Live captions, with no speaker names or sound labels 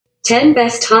10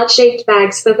 Best Heart-Shaped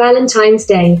Bags for Valentine's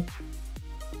Day.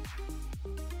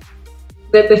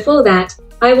 But before that,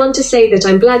 I want to say that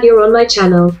I'm glad you're on my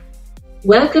channel.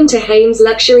 Welcome to Hymme's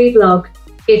luxury vlog.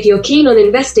 If you're keen on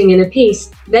investing in a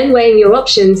piece, then weighing your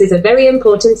options is a very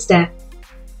important step.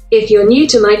 If you're new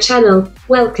to my channel,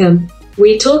 welcome.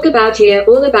 We talk about here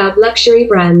all about luxury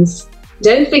brands.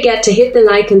 Don't forget to hit the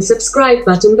like and subscribe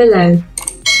button below.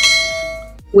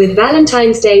 With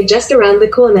Valentine's Day just around the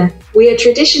corner, we are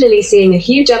traditionally seeing a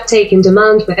huge uptake in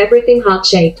demand for everything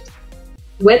heart-shaped.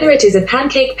 Whether it is a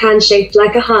pancake pan shaped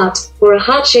like a heart, or a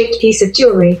heart-shaped piece of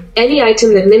jewelry, any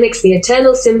item that mimics the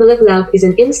eternal symbol of love is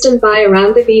an instant buy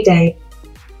around the V-Day.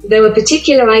 Though a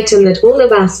particular item that all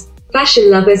of us,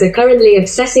 fashion lovers, are currently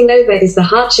obsessing over is the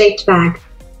heart-shaped bag.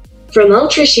 From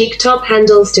ultra-chic top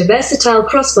handles to versatile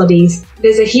crossbodies,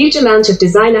 there's a huge amount of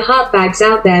designer heart bags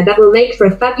out there that will make for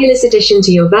a fabulous addition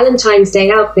to your Valentine's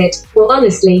Day outfit, or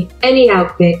honestly, any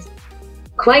outfit.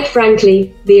 Quite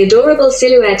frankly, the adorable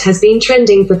silhouette has been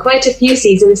trending for quite a few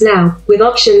seasons now, with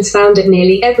options found at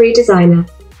nearly every designer.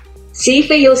 See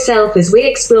for yourself as we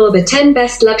explore the 10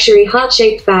 best luxury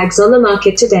heart-shaped bags on the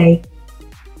market today.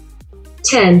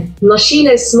 10.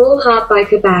 Moschino's Small Heart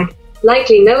Biker Bag.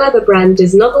 Likely no other brand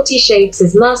does novelty shapes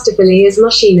as masterfully as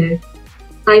Moschino.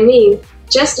 I mean,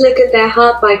 just look at their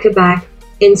heart biker bag.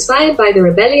 Inspired by the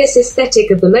rebellious aesthetic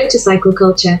of the motorcycle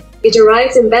culture, it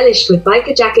arrives embellished with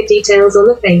biker jacket details on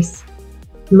the face.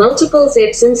 Multiple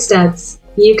zips and studs.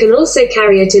 You can also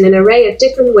carry it in an array of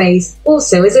different ways,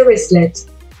 also as a wristlet.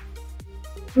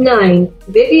 9.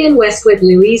 Vivienne Westwood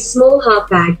Louise Small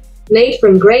Heart Bag. Made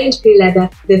from grained poo leather,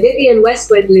 the Vivienne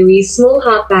Westwood Louise Small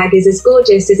Heart Bag is as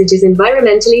gorgeous as it is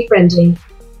environmentally friendly.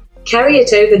 Carry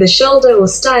it over the shoulder or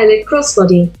style it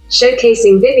crossbody,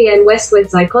 showcasing Vivienne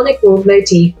Westwood's iconic wall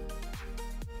motif.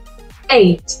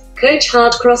 8. Coach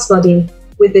Heart Crossbody.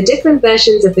 With the different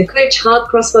versions of the Coach Heart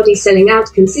Crossbody selling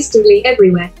out consistently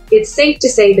everywhere, it's safe to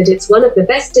say that it's one of the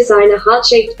best designer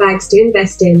heart-shaped bags to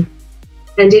invest in.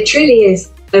 And it truly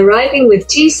is. Arriving with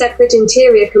 2 separate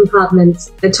interior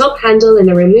compartments, a top handle and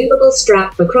a removable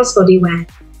strap for crossbody wear.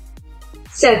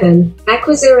 7.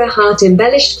 Aquazzura Heart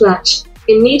Embellished Clutch.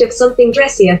 In need of something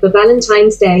dressier for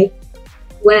Valentine's Day?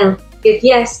 Well, if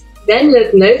yes, then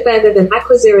look no further than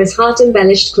Aquazzura's Heart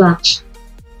Embellished Clutch.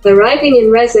 Arriving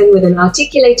in resin with an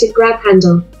articulated grab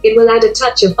handle, it will add a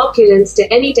touch of opulence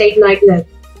to any date night look.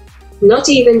 Not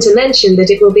even to mention that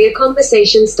it will be a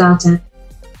conversation starter.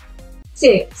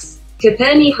 6.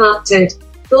 Coperni Heart Tote.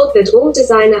 Thought that all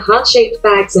designer heart-shaped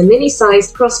bags are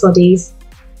mini-sized crossbodies?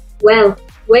 Well,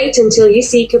 wait until you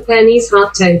see Coperni's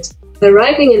Heart Tote.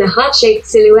 Arriving in a heart-shaped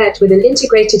silhouette with an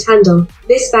integrated handle,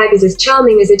 this bag is as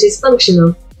charming as it is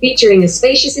functional, featuring a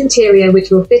spacious interior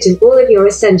which will fit in all of your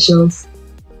essentials.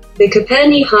 The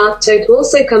Coperni Heart Tote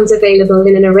also comes available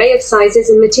in an array of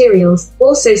sizes and materials,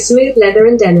 also smooth leather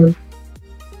and denim.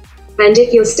 And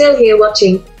if you're still here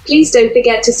watching, please don't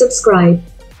forget to subscribe.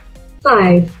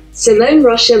 5. Simone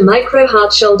Rocha Micro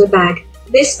Heart Shoulder Bag.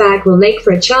 This bag will make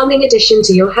for a charming addition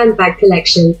to your handbag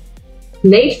collection.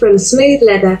 Made from smooth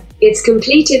leather, it's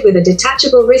completed with a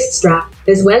detachable wrist strap,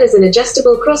 as well as an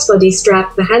adjustable crossbody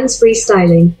strap for hands-free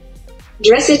styling.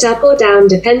 Dress it up or down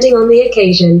depending on the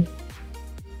occasion.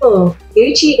 4.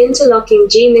 Gucci Interlocking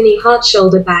G Mini Heart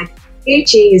Shoulder Bag.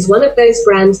 Gucci is one of those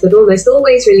brands that almost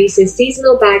always releases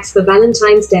seasonal bags for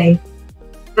Valentine's Day.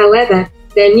 However,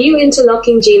 their new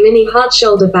Interlocking G Mini Heart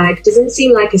Shoulder Bag doesn't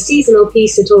seem like a seasonal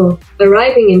piece at all,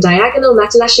 arriving in diagonal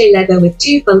matelassé leather with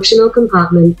 2 functional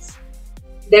compartments.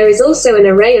 There is also an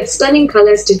array of stunning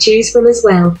colors to choose from as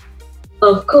well.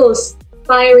 Of course,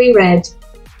 fiery red.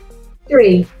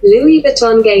 3. Louis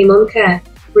Vuitton Game on Cœur.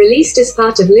 Released as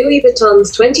part of Louis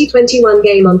Vuitton's 2021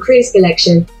 Game on Cruise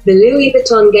collection, the Louis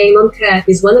Vuitton Game on Cœur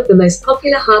is one of the most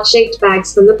popular heart-shaped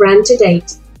bags from the brand to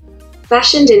date.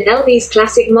 Fashioned in LV's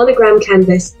classic monogram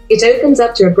canvas, it opens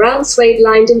up to a brown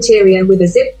suede-lined interior with a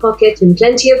zipped pocket and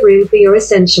plenty of room for your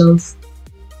essentials.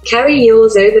 Carry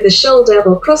yours over the shoulder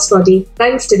or crossbody,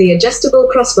 thanks to the adjustable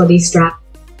crossbody strap.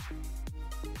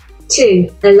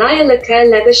 2. Alaia Coeur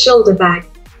Leather Shoulder Bag.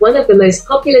 One of the most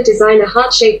popular designer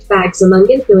heart-shaped bags among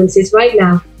influencers right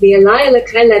now, the Alaia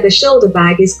Coeur Leather Shoulder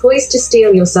Bag is poised to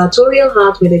steal your sartorial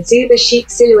heart with its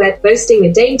uber-chic silhouette boasting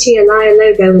a dainty Alaia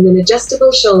logo and an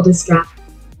adjustable shoulder strap.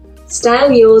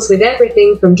 Style yours with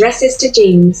everything from dresses to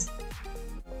jeans.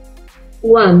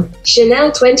 1.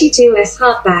 Chanel 22S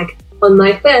Heart Bag. On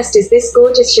my first is this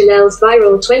gorgeous Chanel's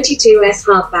viral 22S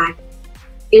Heart Bag.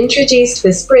 Introduced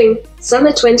for spring,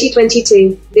 summer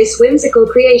 2022, this whimsical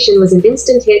creation was an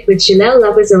instant hit with Chanel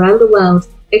lovers around the world,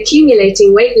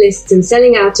 accumulating wait lists and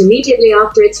selling out immediately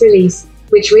after its release,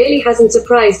 which really hasn't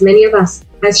surprised many of us,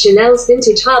 as Chanel's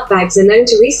vintage heart bags are known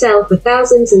to resell for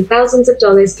thousands and thousands of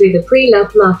dollars through the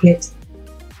pre-loved market.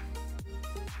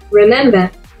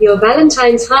 Remember, your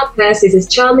Valentine's heart purse is as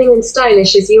charming and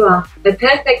stylish as you are, a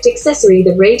perfect accessory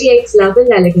that radiates love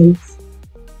and elegance.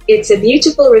 It's a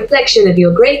beautiful reflection of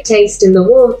your great taste and the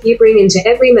warmth you bring into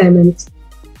every moment.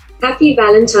 Happy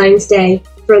Valentine's Day,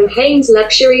 from Hymme's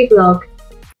Luxury Vlog.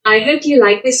 I hope you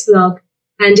like this vlog,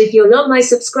 and if you're not my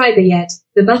subscriber yet,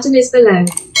 the button is below.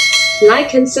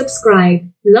 Like and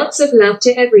subscribe. Lots of love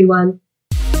to everyone.